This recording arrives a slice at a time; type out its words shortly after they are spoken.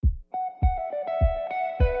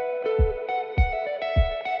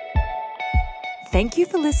Thank you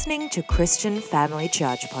for listening to Christian Family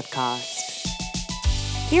Church Podcast.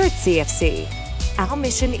 Here at CFC, our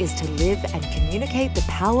mission is to live and communicate the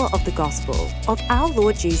power of the gospel of our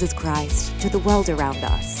Lord Jesus Christ to the world around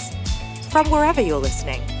us. From wherever you're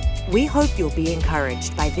listening, we hope you'll be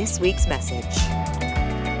encouraged by this week's message.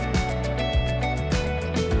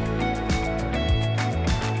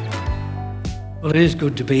 Well, it is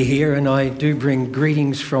good to be here, and I do bring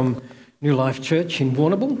greetings from New Life Church in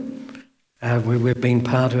Warrnambool, where we've been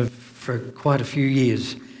part of for quite a few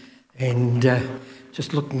years, and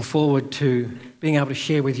just looking forward to being able to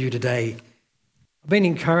share with you today. I've been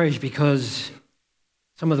encouraged because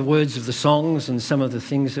some of the words of the songs and some of the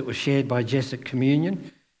things that were shared by Jess at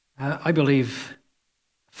Communion, I believe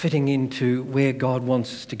fitting into where God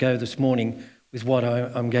wants us to go this morning with what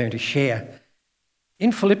I'm going to share.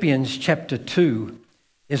 In Philippians chapter 2,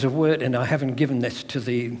 there's a word, and I haven't given this to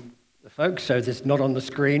the folks, so it's not on the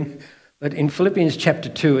screen, but in Philippians chapter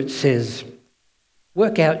 2 it says,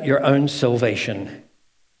 "Work out your own salvation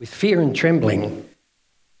with fear and trembling,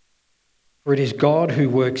 for it is God who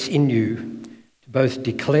works in you to both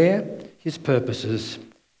declare his purposes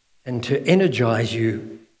and to energize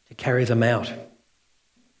you to carry them out."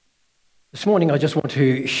 This morning I just want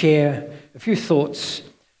to share a few thoughts.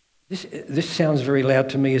 This sounds very loud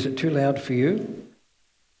to me. Is it too loud for you?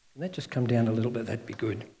 Can that just come down a little bit? That'd be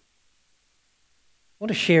good. I want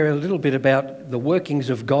to share a little bit about the workings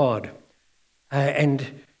of God,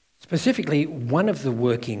 and specifically one of the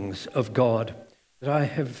workings of God that I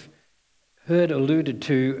have heard alluded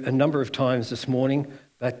to a number of times this morning,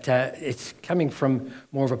 but it's coming from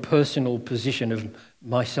more of a personal position of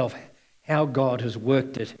myself, how God has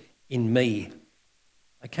worked it in me.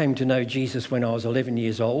 I came to know Jesus when I was 11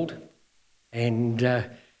 years old, and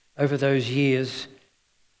over those years,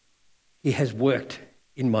 he has worked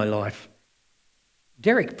in my life.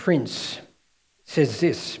 Derek Prince says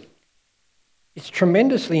this: "It's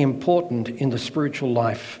tremendously important in the spiritual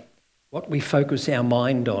life what we focus our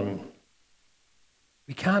mind on.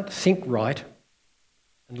 We can't think right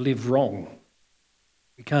and live wrong.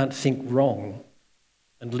 We can't think wrong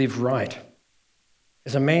and live right.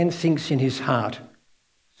 As a man thinks in his heart,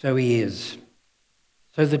 so he is.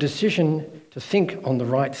 So the decision to think on the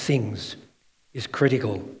right things is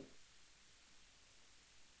critical."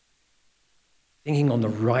 Thinking on the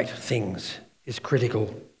right things is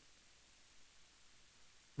critical.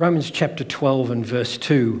 Romans chapter 12 and verse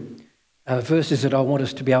 2, verses that I want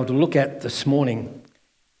us to be able to look at this morning.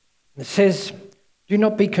 It says, "Do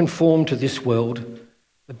not be conformed to this world,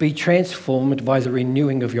 but be transformed by the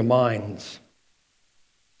renewing of your minds,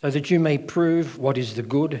 so that you may prove what is the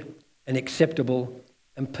good and acceptable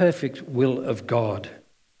and perfect will of God."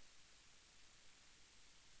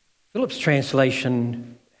 Philip's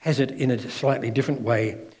translation has it in a slightly different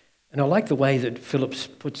way, and I like the way that Phillips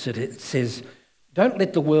puts it. It says, "Don't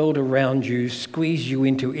let the world around you squeeze you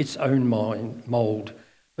into its own mould,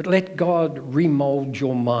 but let God remould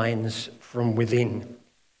your minds from within,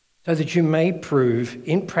 so that you may prove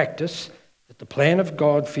in practice that the plan of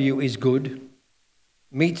God for you is good,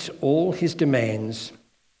 meets all his demands,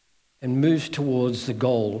 and moves towards the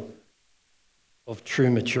goal of true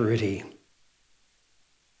maturity."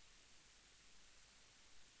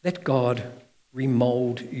 Let God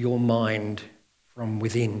remould your mind from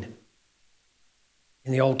within.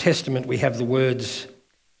 In the Old Testament, we have the words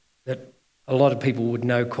that a lot of people would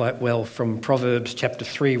know quite well from Proverbs chapter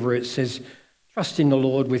 3, where it says, "Trust in the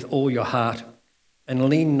Lord with all your heart and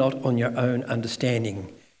lean not on your own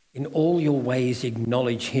understanding. In all your ways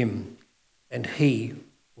acknowledge him, and he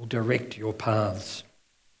will direct your paths."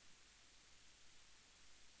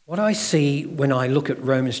 What I see when I look at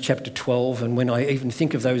Romans chapter 12 and when I even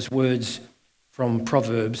think of those words from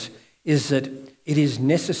Proverbs is that it is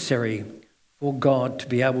necessary for God to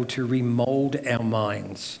be able to remould our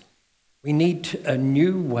minds. We need a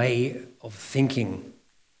new way of thinking.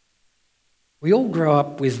 We all grow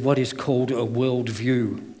up with what is called a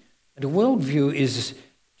worldview, and a worldview is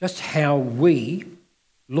just how we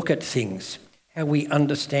look at things, how we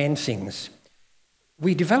understand things.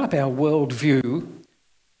 We develop our worldview.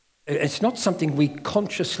 It's not something we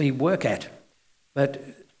consciously work at, but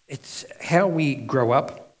it's how we grow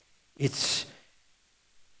up. It's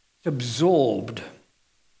absorbed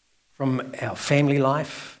from our family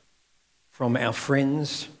life, from our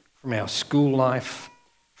friends, from our school life,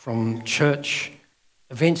 from church,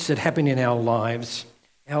 events that happen in our lives.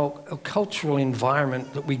 Our cultural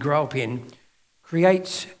environment that we grow up in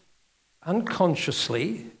creates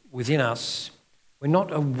unconsciously within us. We're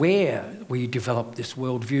not aware we develop this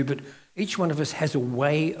worldview, but each one of us has a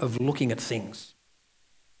way of looking at things.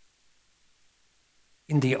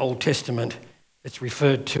 In the Old Testament, It's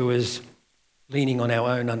referred to as leaning on our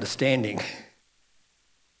own understanding.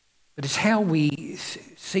 But it's how we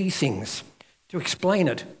see things. To explain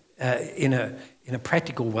it in a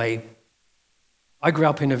practical way, I grew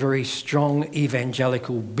up in a very strong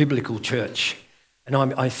evangelical biblical church, and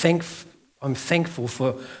I'm thankful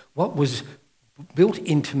for what was built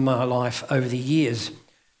into my life over the years.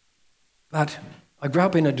 But I grew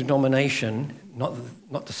up in a denomination, not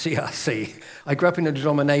the CRC. I grew up in a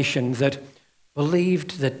denomination that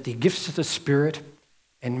believed that the gifts of the Spirit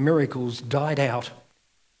and miracles died out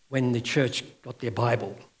when the church got their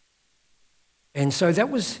Bible. And so that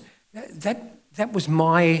was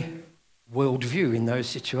my worldview in those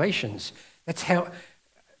situations. That's how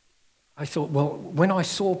I thought, well, when I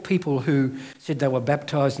saw people who said they were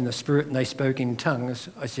baptized in the Spirit and they spoke in tongues,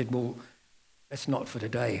 I said, well, that's not for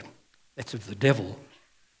today. That's of the devil.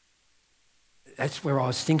 That's where I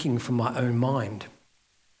was thinking from my own mind.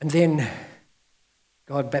 And then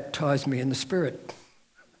God baptized me in the Spirit.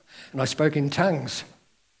 And I spoke in tongues.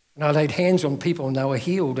 And I laid hands on people and they were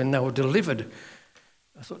healed and they were delivered.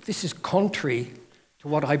 I thought, this is contrary to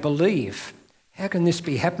what I believe. How can this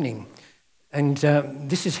be happening? And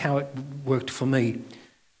this is how it worked for me.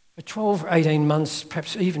 For 12, 18 months,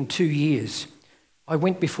 perhaps even 2 years, I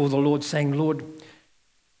went before the Lord saying, Lord,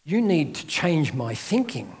 you need to change my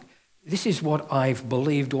thinking. This is what I've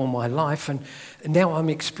believed all my life, and now I'm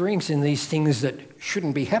experiencing these things that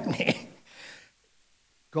shouldn't be happening.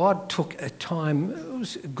 God took a time, it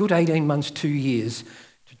was a good 18 months, 2 years,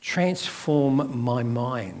 to transform my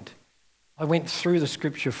mind. I went through the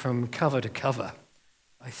scripture from cover to cover.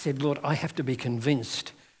 I said, Lord, I have to be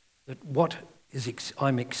convinced that what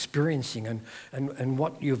I'm experiencing and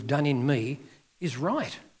what you've done in me is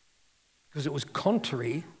right, because it was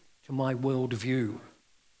contrary to my worldview.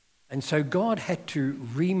 And so God had to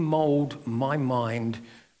remold my mind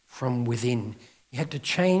from within. He had to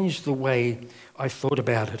change the way I thought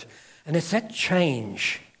about it. And it's that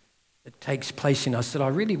change that takes place in us that I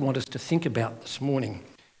really want us to think about this morning.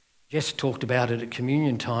 Jess talked about it at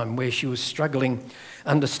communion time, where she was struggling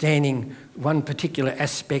understanding one particular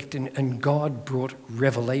aspect, and God brought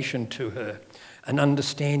revelation to her, an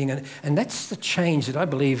understanding. And that's the change that I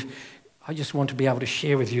believe I just want to be able to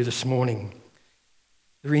share with you this morning.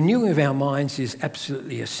 The renewing of our minds is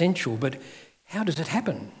absolutely essential, but how does it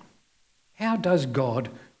happen? How does God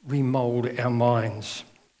remold our minds?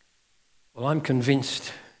 Well, I'm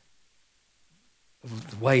convinced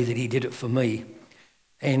of the way that he did it for me.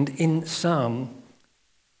 And in Psalm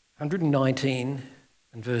 119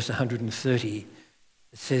 and verse 130,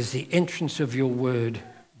 it says, the entrance of your word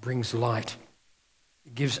brings light.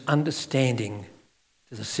 It gives understanding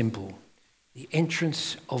to the simple. The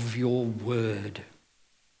entrance of your word.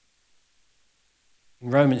 In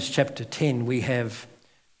Romans chapter 10, we have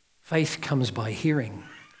faith comes by hearing,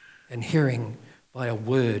 and hearing by a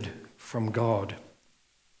word from God.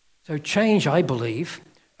 So change, I believe,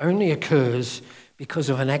 only occurs because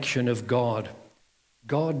of an action of God.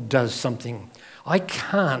 God does something. I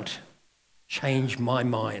can't change my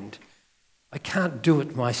mind. I can't do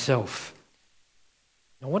it myself.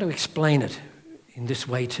 I want to explain it in this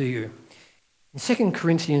way to you. In 2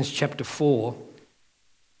 Corinthians chapter 4,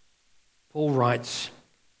 Paul writes,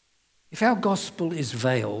 if our gospel is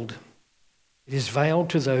veiled, it is veiled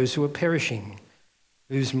to those who are perishing,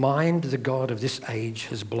 whose mind the God of this age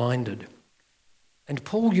has blinded. And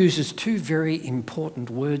Paul uses two very important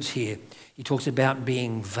words here. He talks about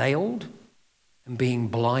being veiled and being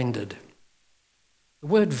blinded. The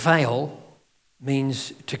word veil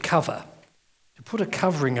means to cover, to put a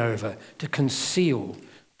covering over, to conceal,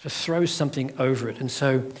 to throw something over it. And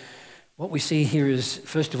so what we see here is,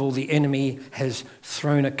 first of all, the enemy has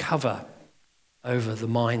thrown a cover over the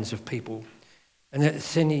minds of people. And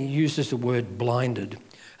then he uses the word blinded.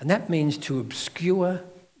 And that means to obscure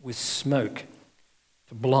with smoke,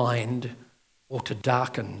 to blind or to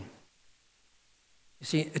darken. You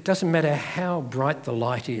see, it doesn't matter how bright the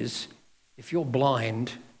light is. If you're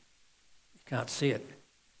blind, you can't see it.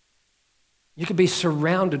 You could be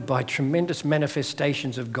surrounded by tremendous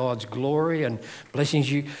manifestations of God's glory and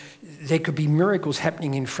blessings. There could be miracles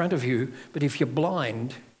happening in front of you, but if you're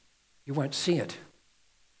blind, you won't see it.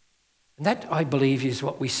 And that, I believe, is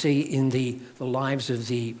what we see in the lives of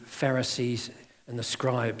the Pharisees and the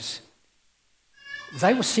scribes.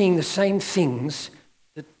 They were seeing the same things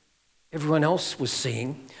that everyone else was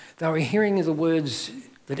seeing. They were hearing the words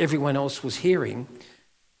that everyone else was hearing.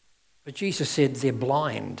 But Jesus said they're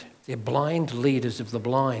blind. They're blind leaders of the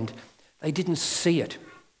blind. They didn't see it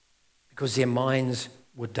because their minds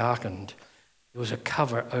were darkened. There was a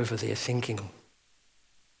cover over their thinking.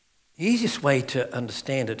 The easiest way to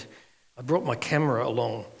understand it I brought my camera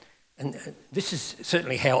along, and this is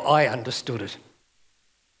certainly how I understood it.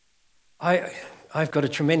 I've got a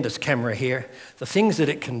tremendous camera here, the things that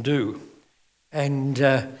it can do, and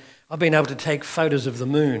I've been able to take photos of the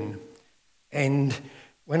moon, and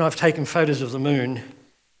when I've taken photos of the moon,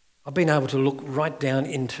 I've been able to look right down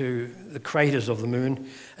into the craters of the moon,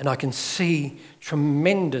 and I can see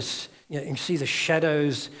tremendous, you can see the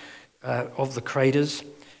shadows of the craters.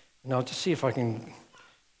 And I'll just see if I can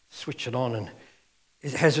switch it on. And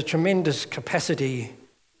it has a tremendous capacity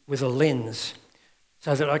with a lens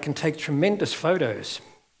so that I can take tremendous photos.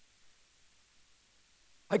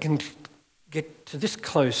 I can get to this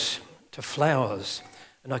close to flowers,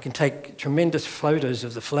 and I can take tremendous photos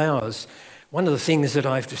of the flowers. One of the things that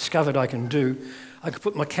I've discovered I can do, I can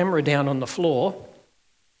put my camera down on the floor,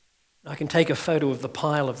 and I can take a photo of the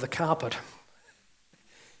pile of the carpet.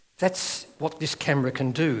 That's what this camera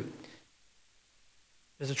can do.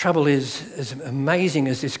 But the trouble is, as amazing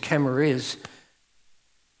as this camera is, it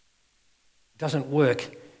doesn't work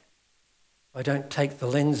if I don't take the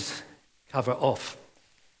lens cover off.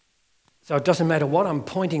 So it doesn't matter what I'm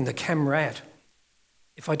pointing the camera at.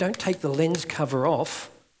 If I don't take the lens cover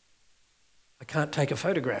off, I can't take a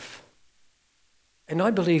photograph. And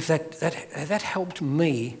I believe that helped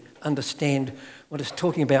me understand what it's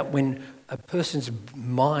talking about when a person's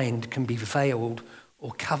mind can be veiled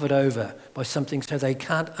or covered over by something so they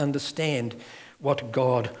can't understand what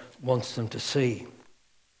God wants them to see.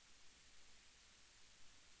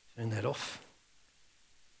 Turn that off.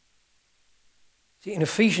 See, in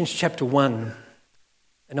Ephesians chapter 1,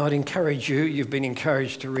 and I'd encourage you, you've been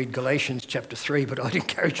encouraged to read Galatians chapter 3, but I'd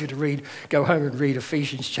encourage you to go home and read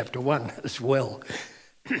Ephesians chapter 1 as well.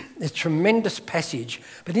 It's a tremendous passage,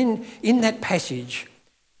 but in that passage,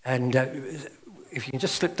 and if you can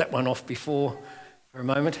just slip that one off before for a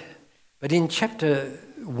moment, but in chapter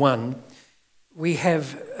 1, we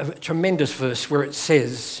have a tremendous verse where it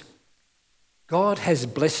says, God has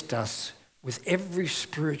blessed us with every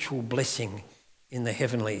spiritual blessing in the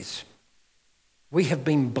heavenlies. We have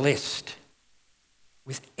been blessed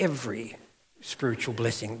with every spiritual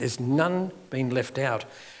blessing. There's none been left out.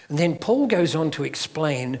 And then Paul goes on to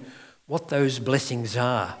explain what those blessings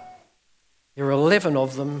are. There are 11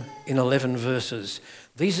 of them in 11 verses.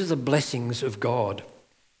 These are the blessings of God.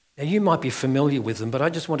 Now you might be familiar with them, but I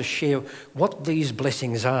just want to share what these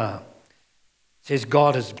blessings are. It says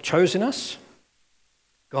God has chosen us.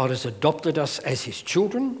 God has adopted us as his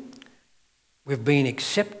children. We've been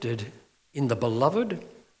accepted in the beloved.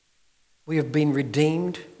 We have been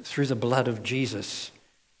redeemed through the blood of Jesus.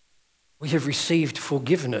 We have received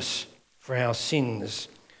forgiveness for our sins.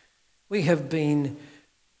 We have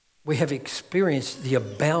experienced the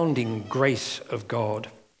abounding grace of God.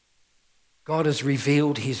 God has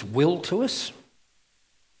revealed his will to us.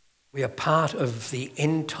 We are part of the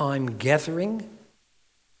end time gathering.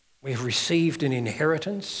 We have received an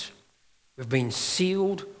inheritance. We've been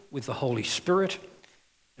sealed with the Holy Spirit.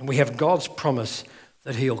 And we have God's promise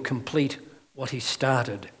that he'll complete what he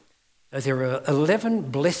started. So there are 11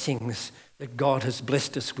 blessings that God has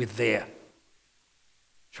blessed us with there.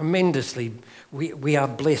 Tremendously, we are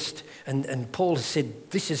blessed. And Paul has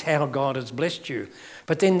said, this is how God has blessed you.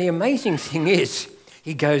 But then the amazing thing is,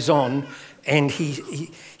 he goes on and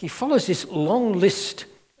he follows this long list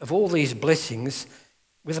of all these blessings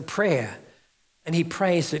with a prayer. And he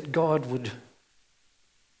prays that God would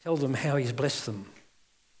tell them how he's blessed them.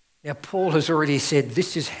 Now, Paul has already said,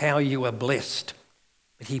 this is how you are blessed.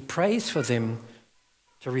 But he prays for them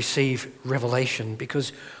to receive revelation,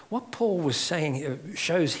 because what Paul was saying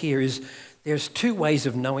shows here is there's two ways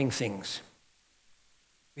of knowing things.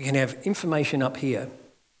 We can have information up here.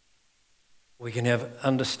 We can have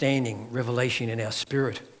understanding, revelation in our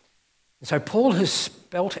spirit. And so Paul has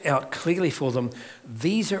spelt out clearly for them,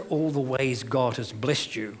 these are all the ways God has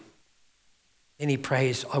blessed you. Then he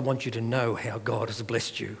prays, I want you to know how God has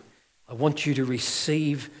blessed you. I want you to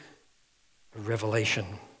receive a revelation.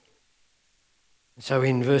 And so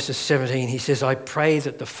in verses 17, he says, I pray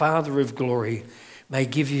that the Father of glory may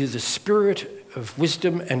give you the spirit of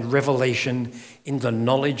wisdom and revelation in the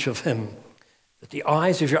knowledge of him, that the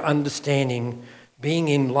eyes of your understanding being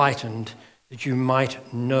enlightened, that you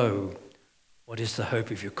might know what is the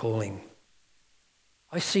hope of your calling.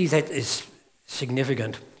 I see that as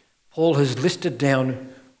significant. Paul has listed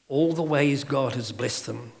down all the ways God has blessed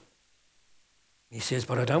them. He says,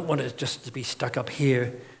 but I don't want it just to be stuck up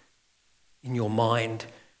here in your mind.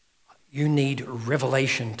 You need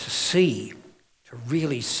revelation to see, to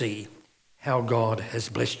really see how God has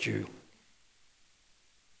blessed you.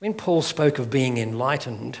 When Paul spoke of being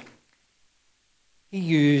enlightened, he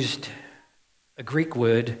used a Greek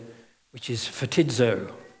word which is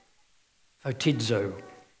photizo.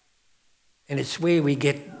 And it's where we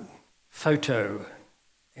get photo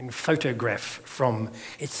and photograph from.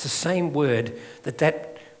 It's the same word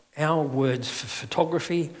that our words for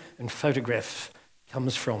photography and photograph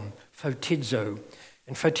comes from, photizo.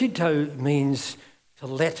 And photizo means to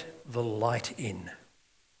let the light in,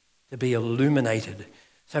 to be illuminated.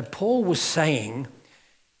 So Paul was saying,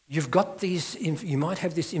 you might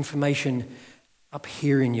have this information up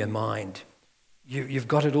here in your mind. You've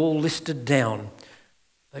got it all listed down,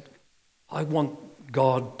 but I want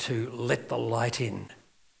God to let the light in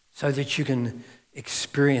so that you can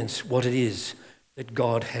experience what it is that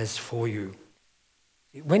God has for you.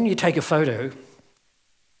 When you take a photo,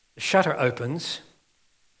 the shutter opens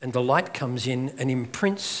and the light comes in and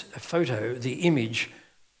imprints a photo, the image,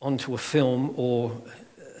 onto a film or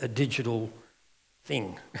a digital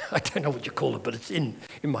thing. I don't know what you call it, but it's in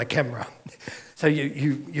my camera. So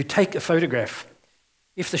you take a photograph.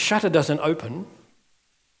 If the shutter doesn't open,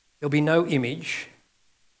 there'll be no image,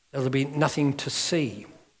 there'll be nothing to see.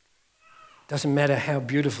 Doesn't matter how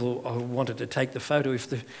beautiful I wanted to take the photo,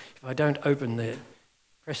 if I don't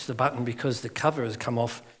press the button because the cover has come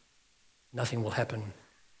off, nothing will happen.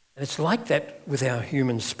 And it's like that with our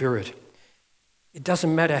human spirit. It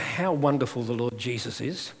doesn't matter how wonderful the Lord Jesus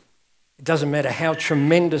is. It doesn't matter how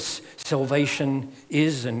tremendous salvation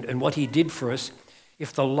is and what he did for us.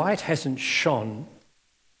 If the light hasn't shone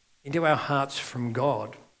into our hearts from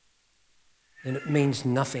God, then it means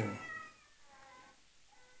nothing.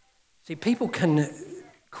 See, people can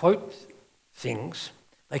quote things,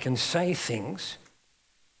 they can say things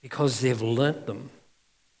because they've learnt them.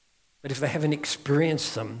 But if they haven't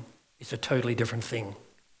experienced them, it's a totally different thing.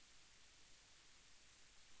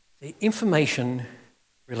 The information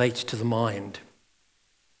relates to the mind.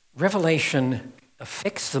 Revelation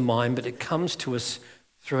affects the mind, but it comes to us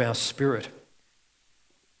through our spirit.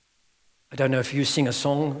 I don't know if you sing a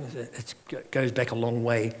song, it goes back a long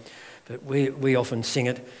way, but we often sing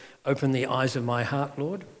it, "Open the eyes of my heart,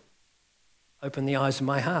 Lord. Open the eyes of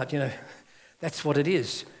my heart." That's what it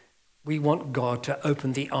is. We want God to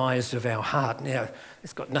open the eyes of our heart. Now,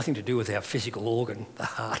 it's got nothing to do with our physical organ, the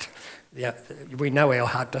heart. We know our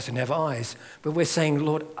heart doesn't have eyes, but we're saying,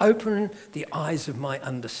 Lord, open the eyes of my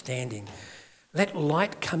understanding. Let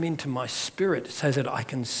light come into my spirit so that I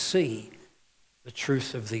can see the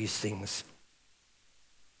truth of these things.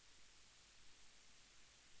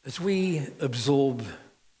 As we absorb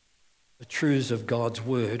the truths of God's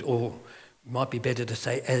word, or it might be better to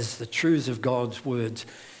say, as the truths of God's words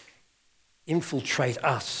infiltrate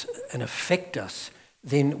us and affect us,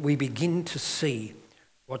 then we begin to see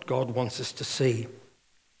what God wants us to see.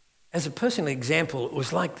 As a personal example, it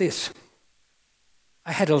was like this.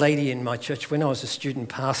 I had a lady in my church when I was a student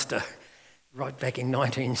pastor, right back in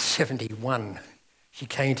 1971. She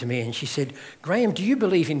came to me and she said, "Graham, do you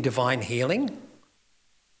believe in divine healing?"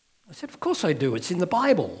 I said, "Of course I do. It's in the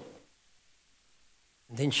Bible."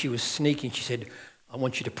 And then she was sneaking. She said, "I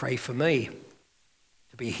want you to pray for me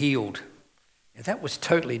to be healed." Now, that was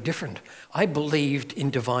totally different. I believed in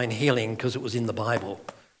divine healing because it was in the Bible.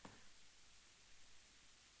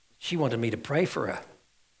 She wanted me to pray for her.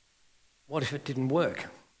 What if it didn't work?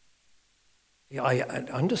 I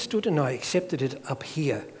understood and I accepted it up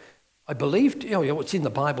here. I believed, it's in the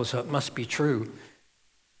Bible, so it must be true.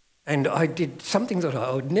 And I did something that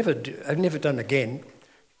I would never do, I've never done again.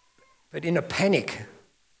 But in a panic,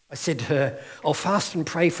 I said to her, "I'll fast and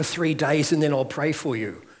pray for 3 days and then I'll pray for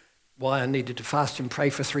you." Why I needed to fast and pray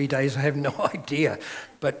for 3 days, I have no idea.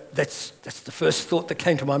 But that's the first thought that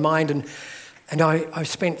came to my mind. And I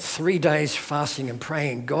spent 3 days fasting and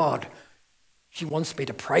praying, "God, she wants me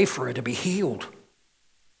to pray for her to be healed."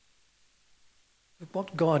 But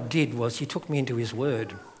what God did was he took me into his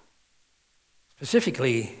word,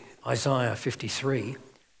 specifically Isaiah 53,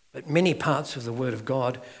 but many parts of the word of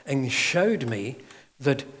God, and showed me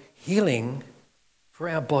that healing for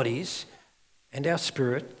our bodies and our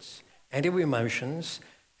spirits and our emotions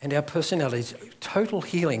and our personalities, total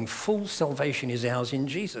healing, full salvation is ours in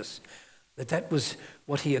Jesus. That was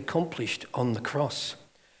what he accomplished on the cross.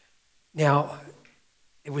 Now,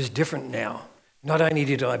 it was different now. Not only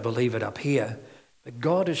did I believe it up here, but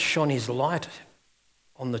God has shone his light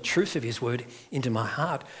on the truth of his word into my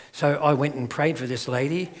heart. So I went and prayed for this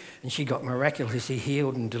lady and she got miraculously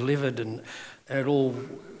healed and delivered, and it all,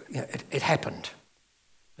 it happened.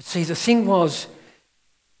 But see, the thing was,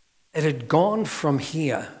 it had gone from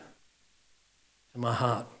here to my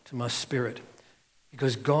heart, to my spirit,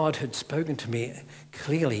 because God had spoken to me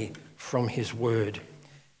clearly from his word.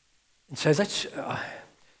 And so that's,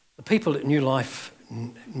 the people at New Life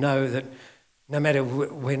know that no matter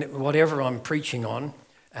whatever I'm preaching on,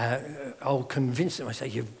 I'll convince them. I say,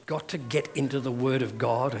 you've got to get into the Word of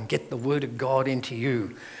God and get the Word of God into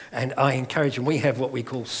you. And I encourage them. We have what we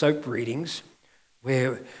call soap readings,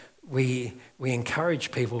 where we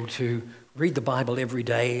encourage people to read the Bible every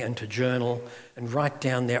day and to journal and write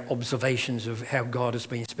down their observations of how God has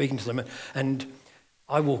been speaking to them. And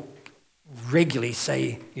I will regularly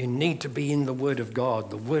say, you need to be in the Word of God.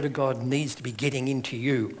 The Word of God needs to be getting into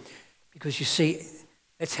you. Because you see,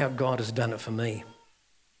 that's how God has done it for me.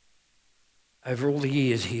 Over all the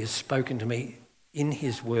years, he has spoken to me in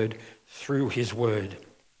his Word, through his Word.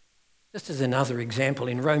 Just as another example,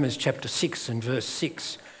 in Romans chapter 6 and verse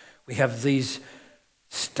 6, we have these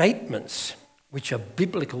statements which are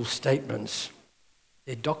biblical statements.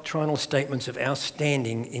 They're doctrinal statements of our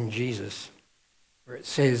standing in Jesus, where it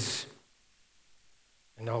says,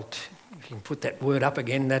 and if you can put that word up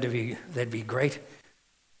again, that'd be great.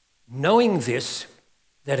 Knowing this,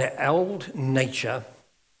 that our old nature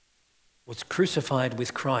was crucified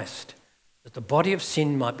with Christ, that the body of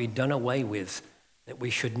sin might be done away with, that we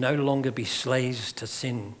should no longer be slaves to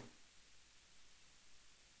sin.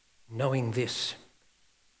 Knowing this.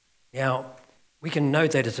 Now, we can know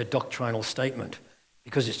that as a doctrinal statement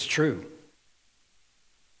because it's true.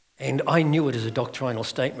 And I knew it as a doctrinal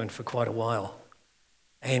statement for quite a while.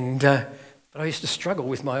 But I used to struggle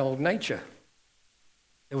with my old nature.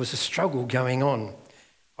 There was a struggle going on.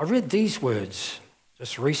 I read these words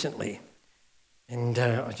just recently, and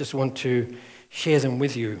I just want to share them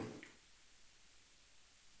with you.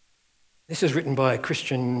 This is written by a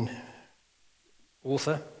Christian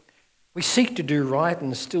author. We seek to do right,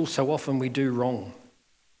 and still so often we do wrong.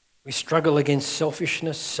 We struggle against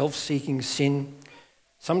selfishness, self-seeking sin,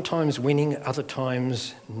 sometimes winning, other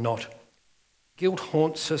times not. Guilt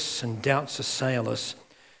haunts us and doubts assail us,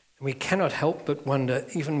 and we cannot help but wonder,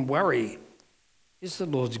 even worry, is the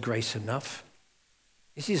Lord's grace enough?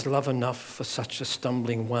 Is his love enough for such a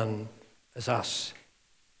stumbling one as us?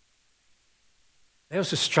 There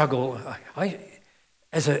was a struggle.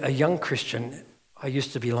 As a young Christian, I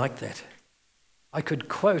used to be like that. I could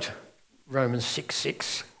quote Romans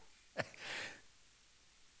 6:6,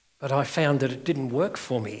 but I found that it didn't work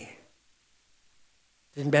for me.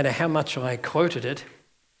 It didn't matter how much I quoted it.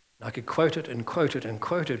 I could quote it and quote it and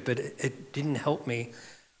quote it, but it didn't help me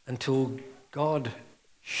until God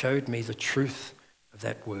showed me the truth of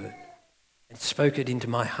that word and spoke it into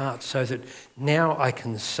my heart, so that now I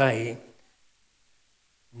can say,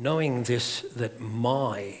 knowing this, that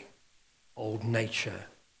my old nature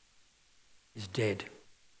is dead.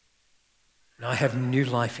 And I have new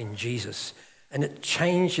life in Jesus. And it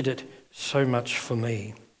changed it so much for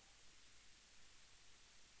me.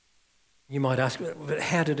 You might ask, but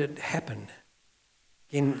how did it happen?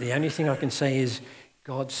 Again, the only thing I can say is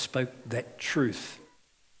God spoke that truth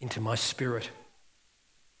into my spirit.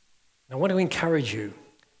 And I want to encourage you,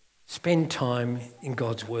 spend time in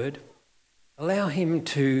God's word. Allow him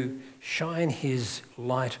to shine his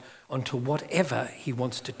light onto whatever he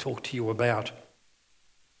wants to talk to you about.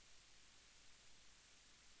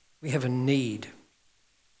 We have a need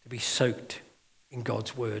to be soaked in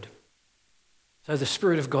God's word. So the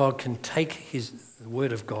Spirit of God can take the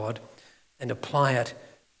word of God and apply it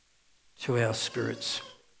to our spirits.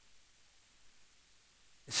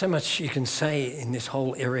 There's so much you can say in this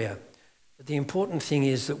whole area, but the important thing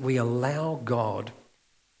is that we allow God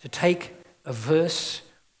to take a verse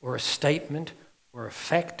or a statement or a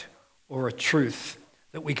fact or a truth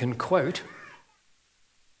that we can quote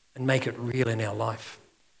and make it real in our life.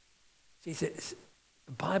 See,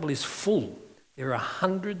 the Bible is full. There are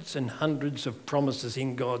hundreds and hundreds of promises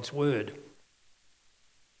in God's word.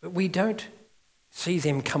 But we don't see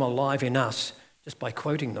them come alive in us just by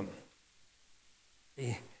quoting them.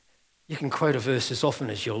 You can quote a verse as often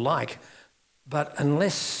as you like, but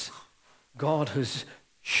unless God has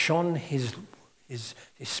shone his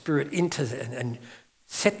spirit into that and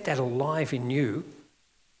set that alive in you,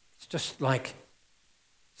 it's just like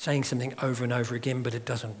saying something over and over again, but it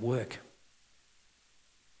doesn't work.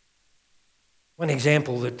 One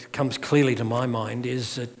example that comes clearly to my mind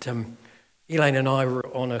is that Elaine and I were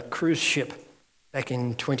on a cruise ship back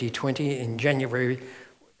in 2020 in January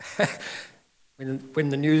when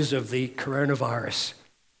the news of the coronavirus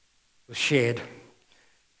was shared.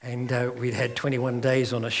 And we'd had 21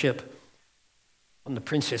 days on a ship on the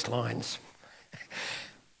Princess Lines.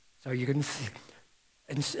 So you can,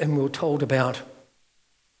 and we were told about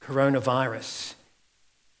coronavirus.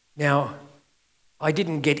 Now, I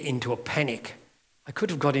didn't get into a panic. I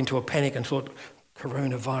could have got into a panic and thought,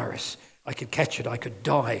 coronavirus, I could catch it, I could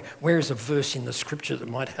die. Where is a verse in the scripture that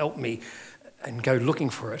might help me, and go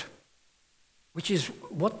looking for it? which is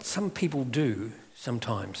what some people do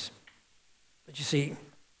sometimes. But you see,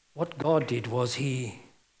 what God did was he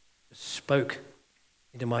spoke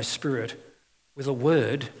into my spirit with a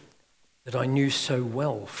word that I knew so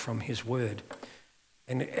well from his word.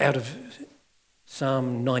 And out of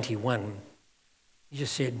Psalm 91, he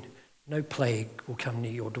just said, no plague will come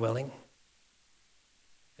near your dwelling.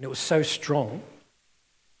 And it was so strong,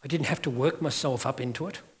 I didn't have to work myself up into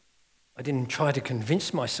it. I didn't try to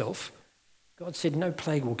convince myself. God said, no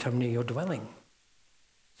plague will come near your dwelling.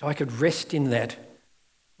 So I could rest in that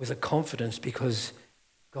with a confidence because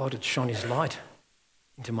God had shone his light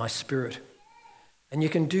into my spirit. And you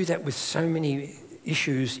can do that with so many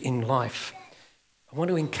issues in life. I want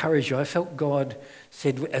to encourage you. I felt God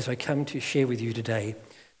said, as I come to share with you today,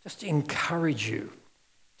 just to encourage you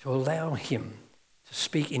to allow him to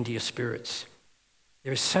speak into your spirits.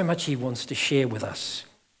 There is so much he wants to share with us.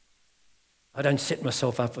 I don't set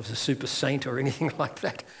myself up as a super saint or anything like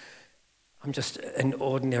that. I'm just an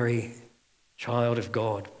ordinary child of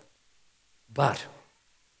God. But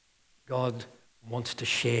God wants to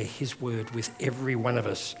share his word with every one of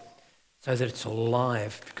us so that it's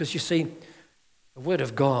alive. Because you see, the word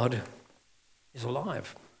of God is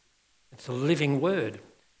alive. It's a living word.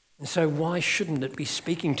 And so why shouldn't it be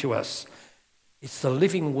speaking to us? It's the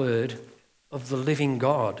living word of the living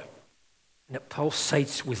God. And it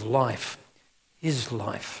pulsates with life, his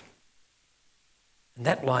life. And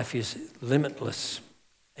that life is limitless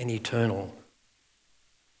and eternal.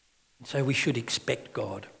 And so we should expect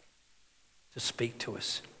God to speak to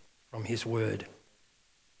us from his word.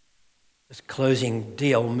 As closing,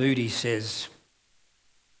 D.L. Moody says,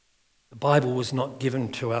 the Bible was not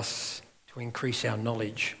given to us to increase our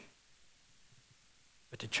knowledge,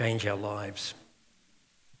 but to change our lives.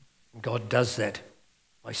 And God does that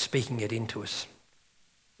by speaking it into us.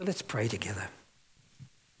 So let's pray together.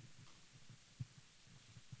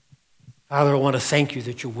 Father, I want to thank you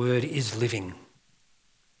that your word is living,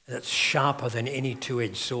 and it's sharper than any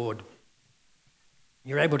two-edged sword.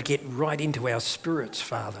 You're able to get right into our spirits,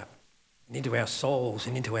 Father, and into our souls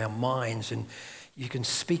and into our minds, and you can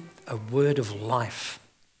speak a word of life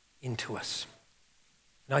into us.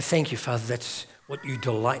 And I thank you, Father, that's what you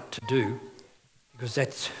delight to do, because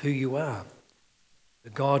that's who you are, the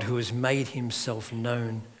God who has made himself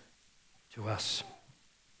known to us.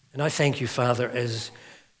 And I thank you, Father, as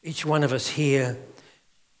each one of us here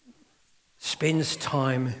spends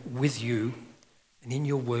time with you and in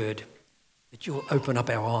your word, that you'll open up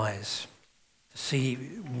our eyes to see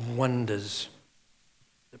wonders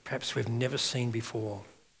that perhaps we've never seen before.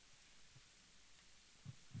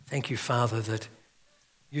 Thank you, Father, that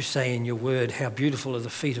you say in your word, how beautiful are the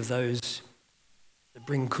feet of those that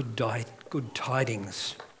bring good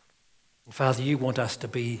tidings. And Father, you want us to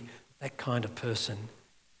be that kind of person,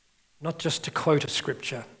 not just to quote a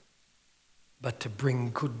scripture, but to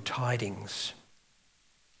bring good tidings,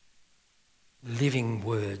 living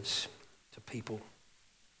words to people.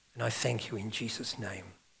 And I thank you in Jesus' name.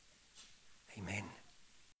 Amen.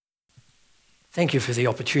 Thank you for the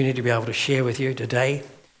opportunity to be able to share with you today.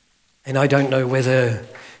 And I don't know whether,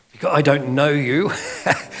 because I don't know you,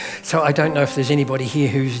 so I don't know if there's anybody here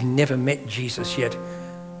who's never met Jesus yet.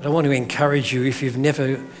 But I want to encourage you, if you've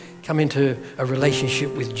never come into a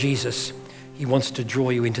relationship with Jesus, he wants to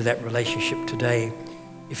draw you into that relationship today.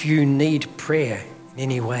 If you need prayer in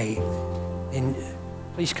any way, then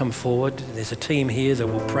please come forward. There's a team here that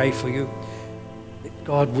will pray for you, that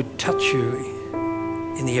God would touch you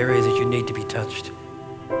in the area that you need to be touched.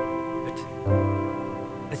 But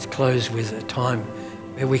let's close with a time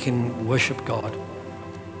where we can worship God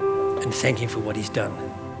and thank him for what he's done.